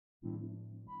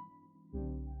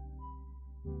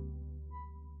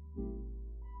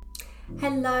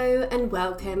Hello and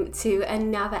welcome to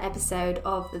another episode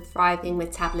of the Thriving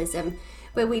Metabolism,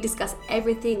 where we discuss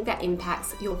everything that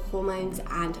impacts your hormones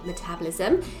and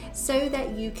metabolism so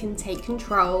that you can take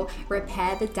control,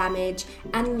 repair the damage,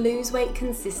 and lose weight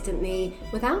consistently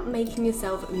without making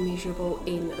yourself miserable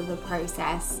in the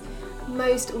process.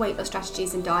 Most weight loss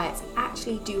strategies and diets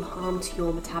actually do harm to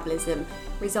your metabolism,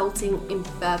 resulting in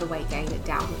further weight gain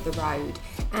down the road.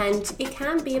 And it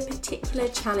can be a particular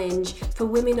challenge for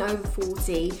women over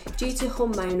 40 due to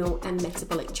hormonal and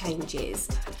metabolic changes.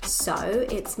 So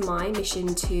it's my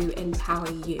mission to empower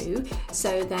you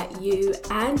so that you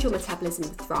and your metabolism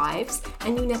thrives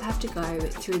and you never have to go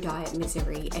through diet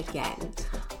misery again.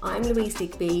 I'm Louise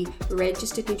Digby,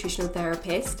 registered nutritional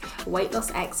therapist, weight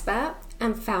loss expert,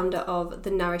 and founder of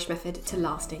the Nourish Method to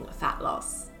Lasting Fat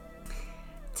Loss.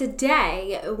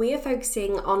 Today, we are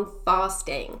focusing on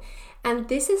fasting, and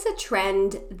this is a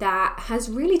trend that has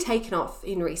really taken off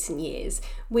in recent years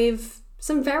with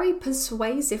some very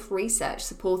persuasive research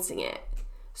supporting it.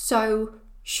 So,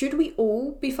 should we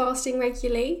all be fasting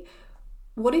regularly?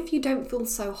 What if you don't feel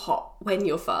so hot when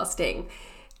you're fasting?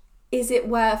 Is it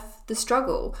worth the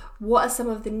struggle? What are some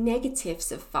of the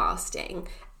negatives of fasting?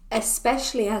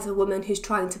 Especially as a woman who's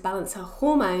trying to balance her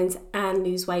hormones and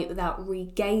lose weight without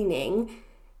regaining,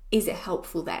 is it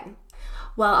helpful then?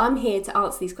 Well, I'm here to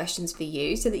answer these questions for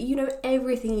you so that you know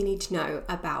everything you need to know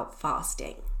about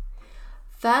fasting.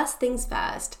 First things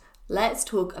first, let's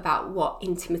talk about what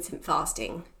intermittent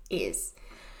fasting is.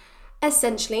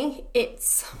 Essentially,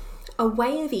 it's a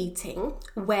way of eating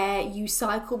where you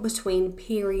cycle between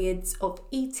periods of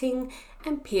eating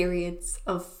and periods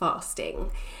of fasting.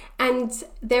 And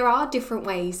there are different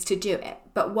ways to do it,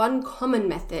 but one common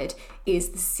method is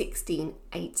the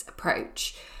 16-8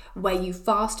 approach, where you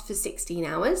fast for 16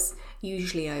 hours,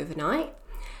 usually overnight,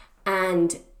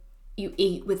 and you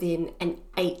eat within an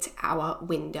 8-hour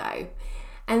window.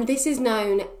 And this is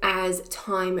known as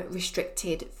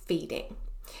time-restricted feeding.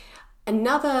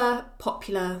 Another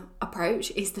popular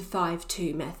approach is the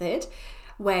 5-2 method,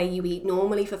 where you eat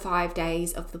normally for 5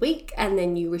 days of the week and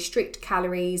then you restrict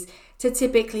calories to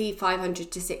typically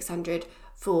 500 to 600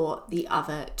 for the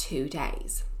other 2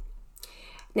 days.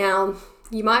 Now,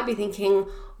 you might be thinking,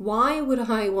 why would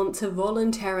I want to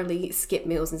voluntarily skip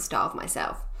meals and starve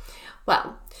myself?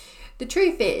 Well, the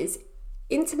truth is,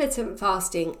 intermittent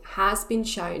fasting has been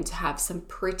shown to have some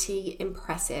pretty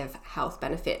impressive health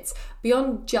benefits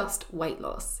beyond just weight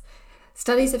loss.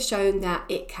 Studies have shown that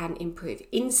it can improve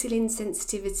insulin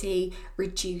sensitivity,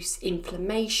 reduce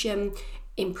inflammation,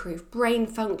 improve brain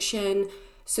function,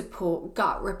 support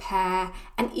gut repair,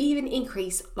 and even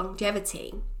increase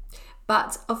longevity.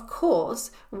 But of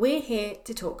course, we're here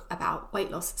to talk about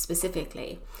weight loss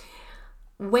specifically.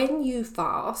 When you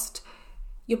fast,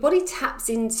 your body taps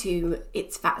into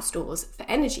its fat stores for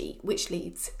energy, which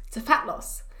leads to fat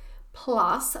loss.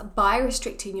 Plus, by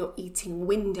restricting your eating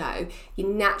window, you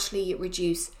naturally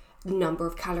reduce the number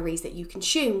of calories that you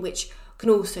consume, which can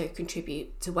also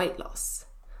contribute to weight loss.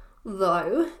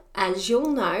 Though, as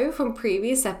you'll know from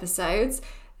previous episodes,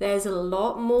 there's a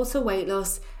lot more to weight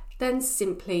loss than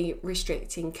simply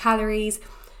restricting calories,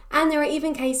 and there are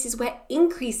even cases where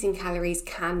increasing calories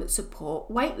can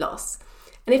support weight loss.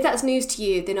 And if that's news to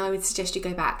you, then I would suggest you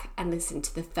go back and listen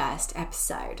to the first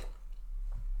episode.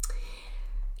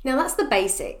 Now that's the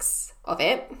basics of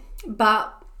it,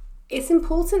 but it's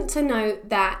important to note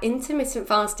that intermittent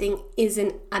fasting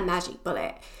isn't a magic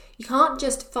bullet. You can't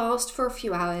just fast for a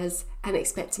few hours and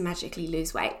expect to magically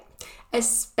lose weight,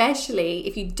 especially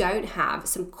if you don't have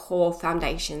some core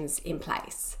foundations in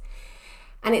place.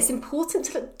 And it's important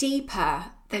to look deeper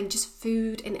than just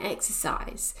food and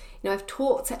exercise. I've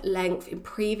talked at length in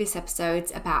previous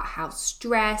episodes about how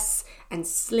stress and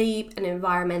sleep and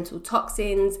environmental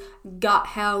toxins, gut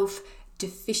health,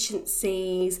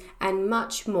 deficiencies, and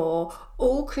much more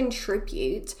all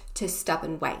contribute to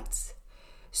stubborn weight.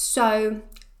 So,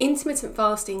 intermittent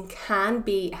fasting can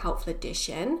be a helpful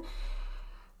addition,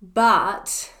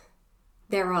 but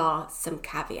there are some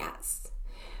caveats.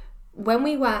 When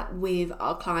we work with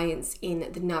our clients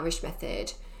in the Nourish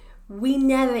Method, we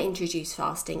never introduce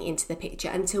fasting into the picture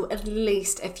until at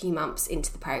least a few months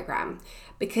into the program,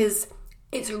 because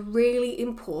it's really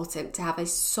important to have a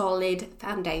solid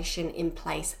foundation in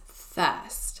place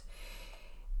first.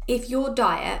 If your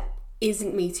diet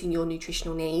isn't meeting your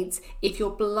nutritional needs, if your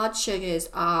blood sugars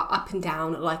are up and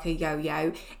down like a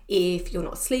yo-yo, if you're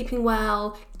not sleeping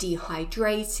well,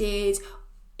 dehydrated,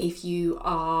 if you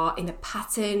are in a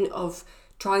pattern of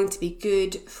trying to be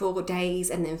good for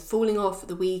days and then falling off at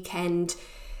the weekend,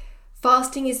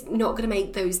 fasting is not going to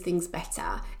make those things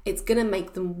better. It's going to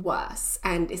make them worse,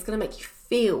 and it's going to make you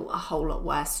feel a whole lot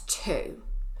worse too.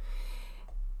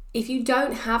 If you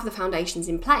don't have the foundations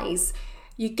in place,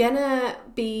 you're going to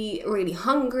be really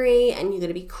hungry, and you're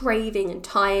going to be craving and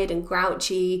tired and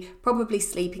grouchy, probably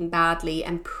sleeping badly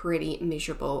and pretty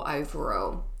miserable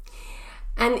overall.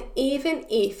 And even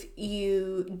if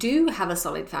you do have a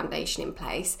solid foundation in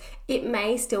place, it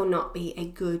may still not be a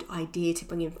good idea to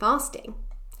bring in fasting.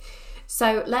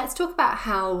 So let's talk about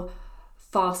how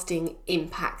fasting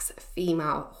impacts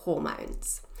female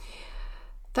hormones.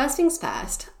 First things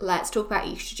first, let's talk about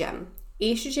estrogen.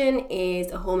 Estrogen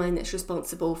is a hormone that's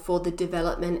responsible for the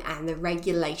development and the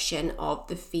regulation of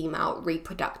the female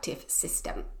reproductive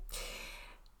system.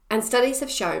 And studies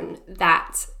have shown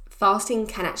that fasting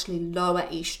can actually lower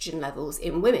estrogen levels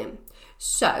in women.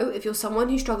 So if you're someone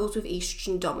who struggles with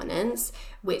estrogen dominance,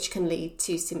 which can lead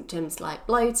to symptoms like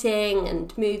bloating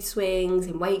and mood swings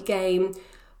and weight gain,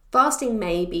 fasting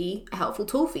may be a helpful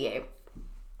tool for you.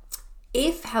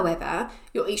 If, however,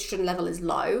 your estrogen level is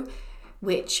low,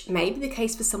 which may be the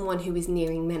case for someone who is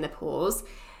nearing menopause,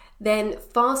 then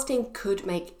fasting could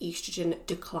make estrogen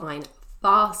decline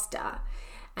faster.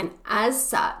 And as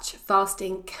such,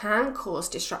 fasting can cause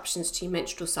disruptions to your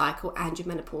menstrual cycle and your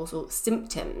menopausal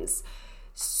symptoms.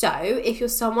 So if you're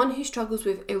someone who struggles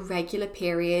with irregular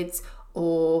periods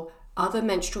or other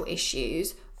menstrual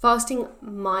issues, fasting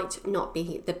might not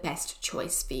be the best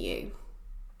choice for you.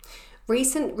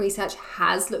 Recent research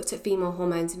has looked at female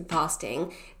hormones in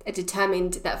fasting and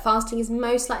determined that fasting is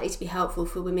most likely to be helpful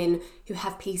for women who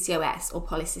have PCOS or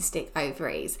polycystic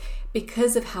ovaries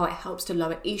because of how it helps to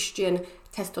lower estrogen,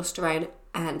 testosterone,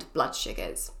 and blood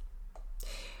sugars.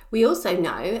 We also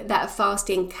know that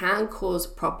fasting can cause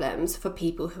problems for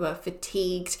people who are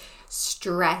fatigued,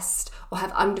 stressed, or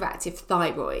have underactive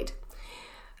thyroid.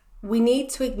 We need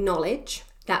to acknowledge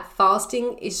that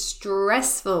fasting is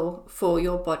stressful for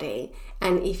your body,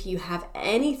 and if you have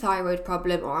any thyroid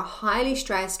problem or are highly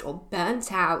stressed or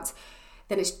burnt out,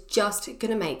 then it's just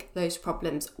going to make those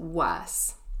problems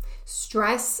worse.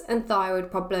 Stress and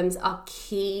thyroid problems are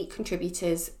key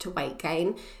contributors to weight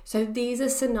gain, so these are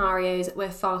scenarios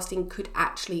where fasting could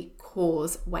actually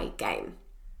cause weight gain.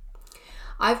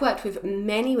 I've worked with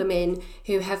many women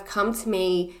who have come to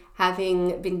me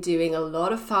having been doing a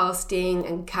lot of fasting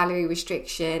and calorie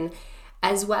restriction,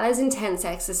 as well as intense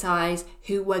exercise,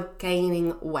 who were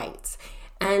gaining weight.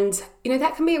 And,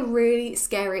 that can be a really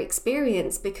scary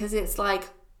experience because it's like,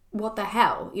 what the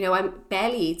hell? I'm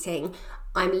barely eating.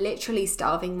 I'm literally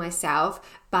starving myself,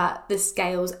 but the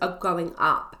scales are going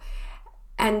up.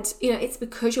 And, it's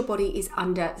because your body is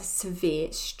under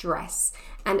severe stress,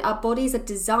 and our bodies are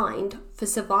designed for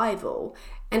survival.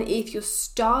 And if you're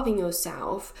starving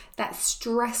yourself, that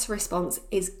stress response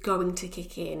is going to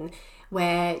kick in,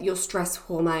 where your stress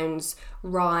hormones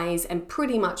rise and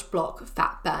pretty much block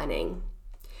fat burning.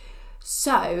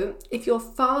 So if you're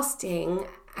fasting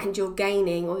and you're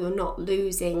gaining or you're not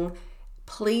losing,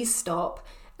 please stop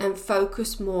and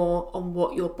focus more on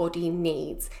what your body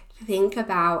needs. Think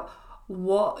about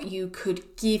what you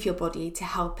could give your body to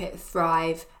help it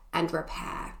thrive and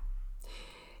repair.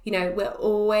 We're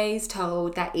always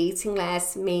told that eating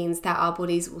less means that our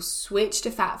bodies will switch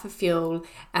to fat for fuel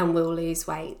and will lose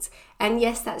weight. And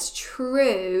yes, that's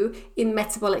true in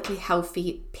metabolically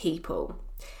healthy people.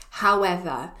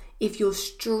 However, if you're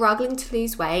struggling to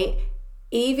lose weight,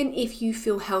 even if you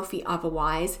feel healthy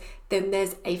otherwise, then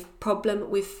there's a problem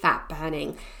with fat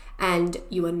burning and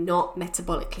you are not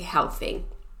metabolically healthy.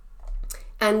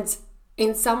 And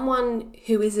in someone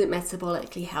who isn't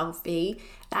metabolically healthy,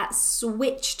 that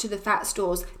switch to the fat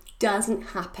stores doesn't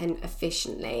happen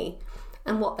efficiently.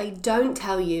 And what they don't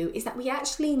tell you is that we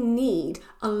actually need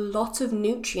a lot of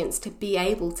nutrients to be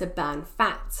able to burn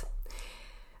fat.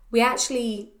 We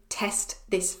actually test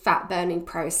this fat burning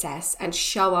process and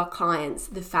show our clients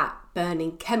the fat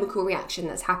burning chemical reaction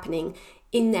that's happening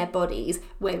in their bodies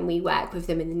when we work with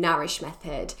them in the Nourish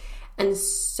method. And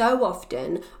so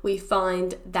often we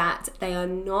find that they are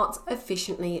not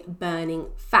efficiently burning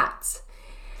fat.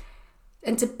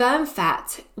 And to burn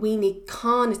fat, we need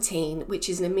carnitine, which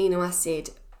is an amino acid,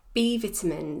 B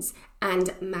vitamins,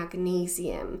 and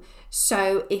magnesium.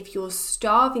 So if you're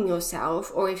starving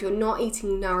yourself or if you're not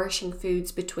eating nourishing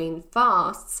foods between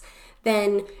fasts,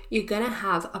 then you're going to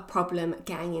have a problem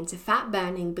getting into fat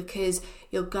burning because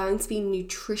you're going to be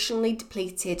nutritionally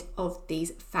depleted of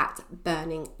these fat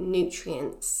burning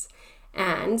nutrients.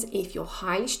 And if you're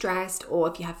highly stressed or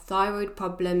if you have thyroid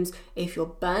problems, if you're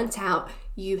burnt out,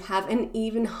 you have an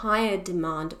even higher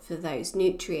demand for those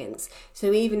nutrients.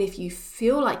 So even if you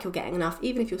feel like you're getting enough,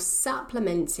 even if you're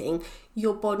supplementing,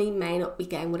 your body may not be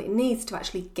getting what it needs to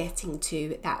actually getting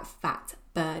to that fat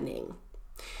burning.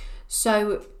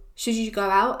 So should you go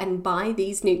out and buy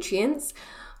these nutrients?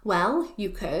 Well,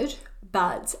 you could,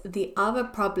 but the other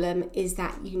problem is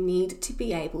that you need to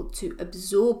be able to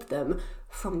absorb them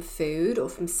from food or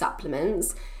from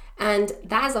supplements. And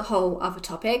that is a whole other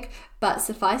topic, but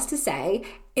suffice to say,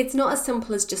 it's not as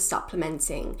simple as just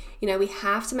supplementing. We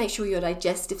have to make sure your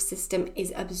digestive system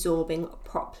is absorbing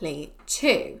properly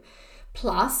too.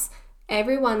 Plus,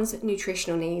 everyone's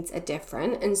nutritional needs are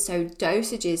different, and so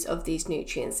dosages of these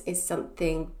nutrients is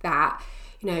something that,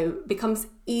 becomes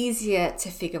easier to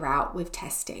figure out with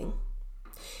testing.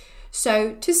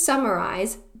 So to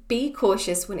summarize, be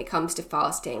cautious when it comes to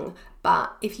fasting,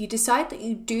 but if you decide that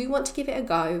you do want to give it a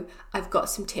go, I've got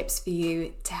some tips for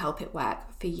you to help it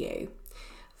work for you.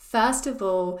 First of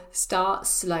all, start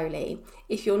slowly.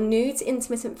 If you're new to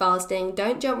intermittent fasting,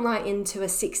 don't jump right into a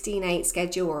 16-8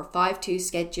 schedule or a 5-2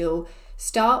 schedule.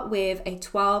 Start with a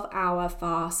 12-hour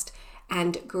fast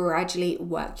and gradually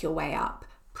work your way up.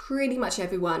 Pretty much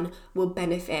everyone will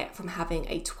benefit from having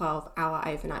a 12-hour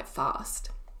overnight fast.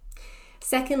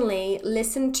 Secondly,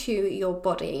 listen to your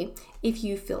body. If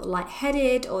you feel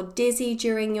lightheaded or dizzy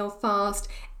during your fast,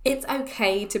 it's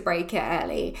okay to break it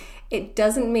early. It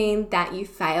doesn't mean that you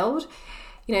failed.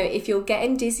 If you're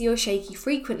getting dizzy or shaky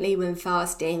frequently when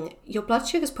fasting, your blood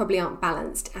sugars probably aren't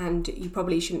balanced and you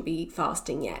probably shouldn't be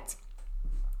fasting yet.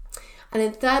 And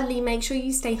then thirdly, make sure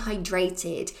you stay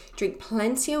hydrated. Drink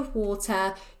plenty of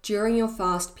water during your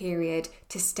fast period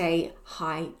to stay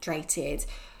hydrated.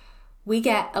 We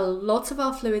get a lot of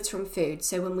our fluids from food,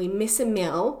 so when we miss a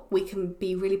meal, we can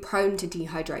be really prone to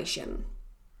dehydration.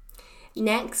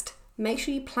 Next, make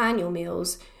sure you plan your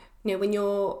meals. When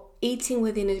you're eating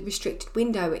within a restricted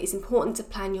window, it is important to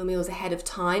plan your meals ahead of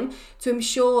time to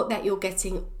ensure that you're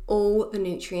getting all the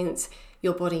nutrients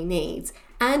your body needs,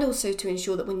 and also to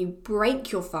ensure that when you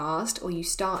break your fast or you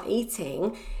start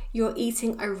eating, you're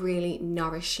eating a really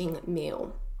nourishing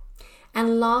meal.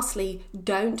 And lastly,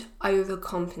 don't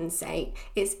overcompensate.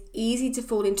 It's easy to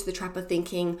fall into the trap of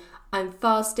thinking, I'm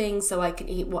fasting so I can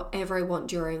eat whatever I want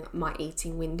during my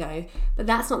eating window. But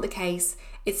that's not the case.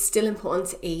 It's still important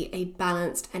to eat a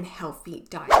balanced and healthy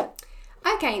diet.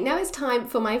 Okay, now it's time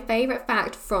for my favorite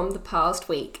fact from the past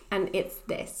week, and it's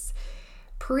this.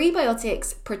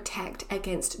 Prebiotics protect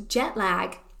against jet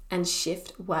lag and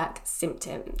shift work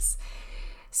symptoms.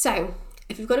 So,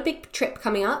 if you've got a big trip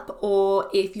coming up, or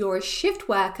if you're a shift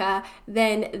worker,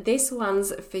 then this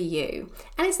one's for you.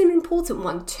 And it's an important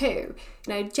one too.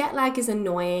 Jet lag is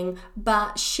annoying,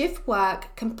 but shift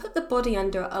work can put the body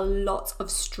under a lot of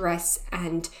stress,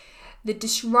 and the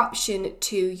disruption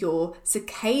to your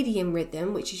circadian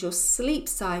rhythm, which is your sleep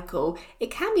cycle,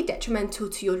 it can be detrimental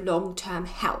to your long-term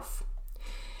health.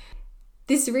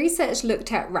 This research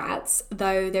looked at rats,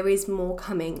 though there is more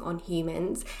coming on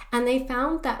humans, and they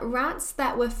found that rats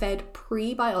that were fed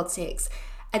prebiotics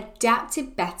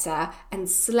adapted better and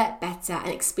slept better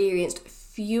and experienced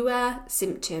fewer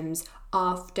symptoms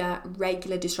after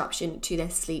regular disruption to their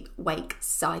sleep-wake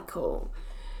cycle.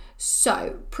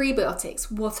 So,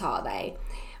 prebiotics, what are they?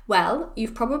 Well,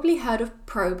 you've probably heard of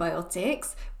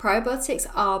probiotics. Probiotics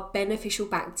are beneficial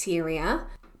bacteria.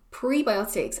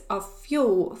 Prebiotics are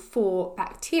fuel for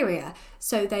bacteria,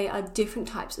 so they are different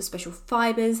types of special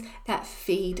fibers that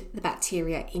feed the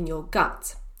bacteria in your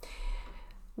gut.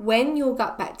 When your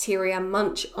gut bacteria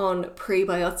munch on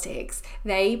prebiotics,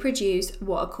 they produce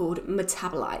what are called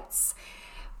metabolites,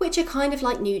 which are kind of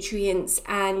like nutrients,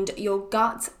 and your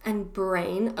gut and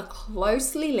brain are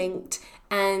closely linked,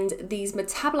 and these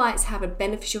metabolites have a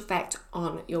beneficial effect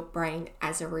on your brain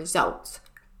as a result.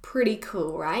 Pretty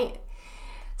cool, right?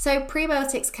 So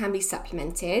prebiotics can be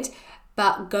supplemented,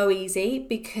 but go easy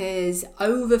because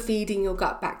overfeeding your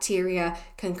gut bacteria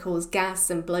can cause gas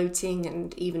and bloating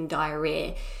and even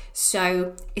diarrhea.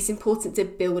 So it's important to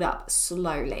build up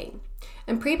slowly.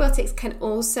 And prebiotics can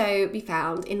also be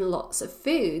found in lots of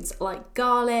foods like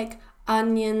garlic,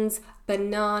 onions,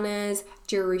 bananas,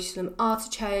 Jerusalem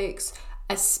artichokes,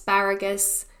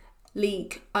 asparagus,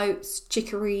 leek, oats,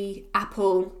 chicory,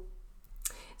 apple.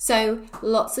 So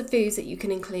lots of foods that you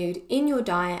can include in your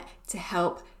diet to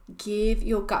help give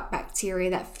your gut bacteria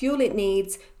that fuel it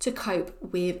needs to cope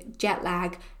with jet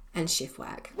lag and shift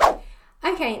work.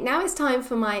 Okay, now it's time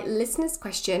for my listener's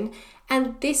question,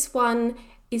 and this one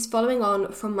is following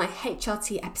on from my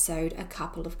HRT episode a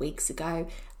couple of weeks ago.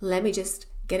 Let me just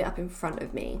get it up in front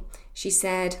of me. She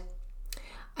said,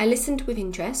 I listened with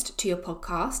interest to your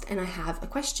podcast and I have a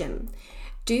question.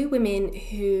 Do women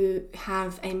who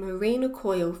have a Mirena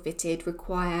coil fitted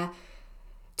require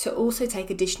to also take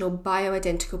additional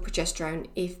bioidentical progesterone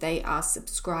if they are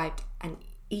subscribed an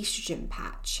estrogen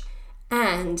patch?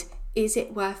 And is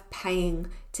it worth paying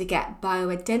to get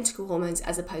bioidentical hormones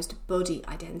as opposed to body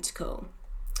identical?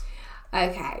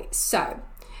 Okay, so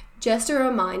just a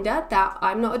reminder that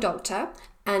I'm not a doctor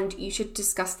and you should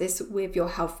discuss this with your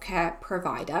healthcare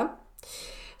provider.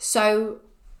 So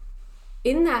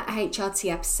in that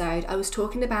HRT episode, I was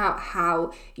talking about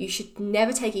how you should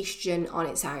never take estrogen on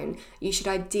its own. You should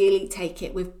ideally take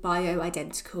it with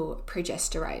bioidentical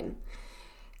progesterone.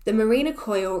 The Mirena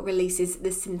coil releases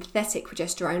the synthetic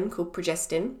progesterone called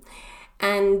progestin,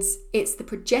 and it's the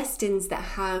progestins that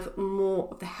have more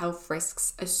of the health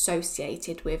risks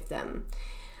associated with them.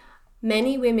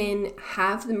 Many women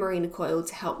have the Mirena coil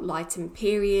to help lighten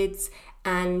periods,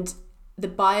 and the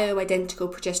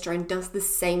bioidentical progesterone does the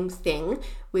same thing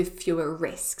with fewer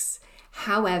risks.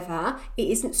 However, it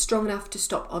isn't strong enough to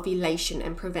stop ovulation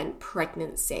and prevent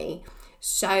pregnancy.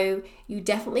 So you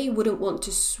definitely wouldn't want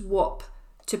to swap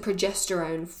to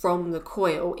progesterone from the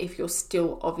coil if you're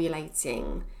still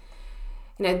ovulating.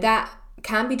 That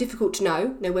can be difficult to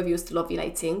know whether you're still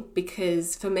ovulating,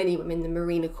 because for many women the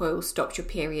Mirena coil stops your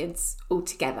periods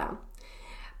altogether.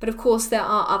 But of course there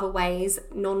are other ways,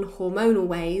 non-hormonal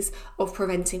ways of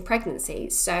preventing pregnancy.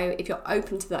 So if you're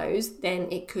open to those, then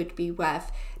it could be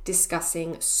worth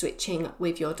discussing switching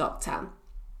with your doctor.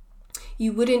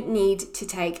 You wouldn't need to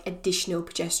take additional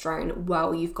progesterone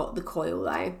while you've got the coil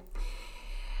though.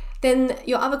 Then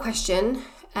your other question,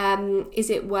 is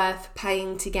it worth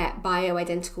paying to get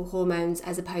bioidentical hormones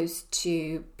as opposed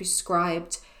to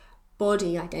prescribed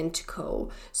body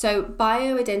identical? So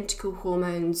bioidentical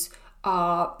hormones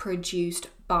are produced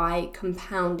by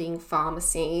compounding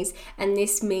pharmacies, and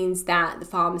this means that the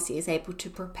pharmacy is able to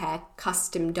prepare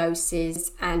custom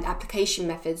doses and application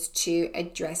methods to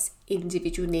address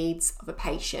individual needs of a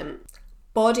patient.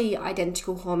 Body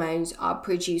identical hormones are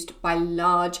produced by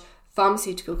large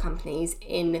pharmaceutical companies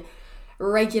in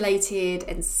regulated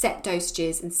and set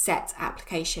dosages and set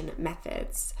application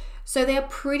methods. So they are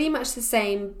pretty much the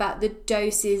same, but the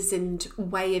doses and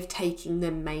way of taking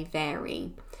them may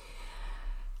vary.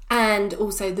 And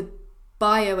also the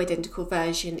bioidentical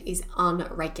version is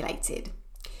unregulated.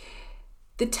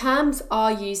 The terms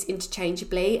are used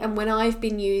interchangeably, and when I've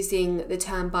been using the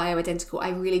term bioidentical, I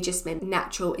really just meant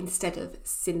natural instead of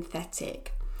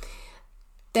synthetic.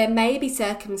 There may be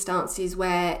circumstances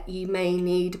where you may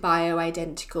need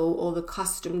bioidentical or the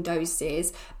custom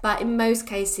doses, but in most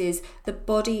cases, the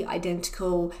body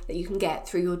identical that you can get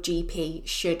through your GP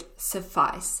should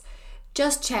suffice.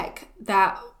 Just check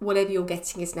that whatever you're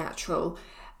getting is natural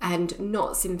and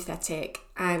not synthetic.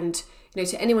 And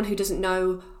to anyone who doesn't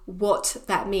know what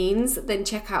that means, then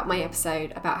check out my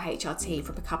episode about HRT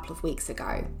from a couple of weeks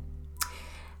ago.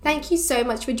 Thank you so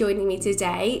much for joining me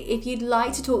today. If you'd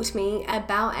like to talk to me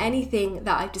about anything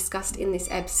that I've discussed in this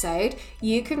episode,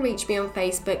 you can reach me on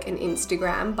Facebook and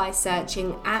Instagram by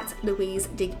searching @Louise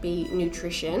Digby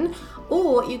Nutrition,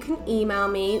 or you can email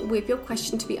me with your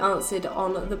question to be answered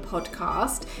on the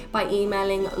podcast by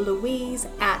emailing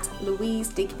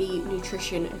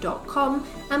louise@louisedigbynutrition.com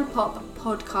and pop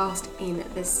podcast in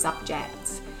the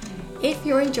subject. If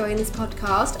you're enjoying this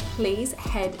podcast, please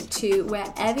head to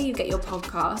wherever you get your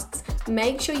podcasts.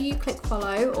 Make sure you click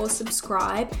follow or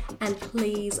subscribe, and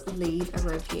please leave a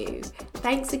review.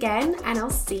 Thanks again, and I'll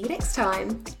see you next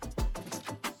time.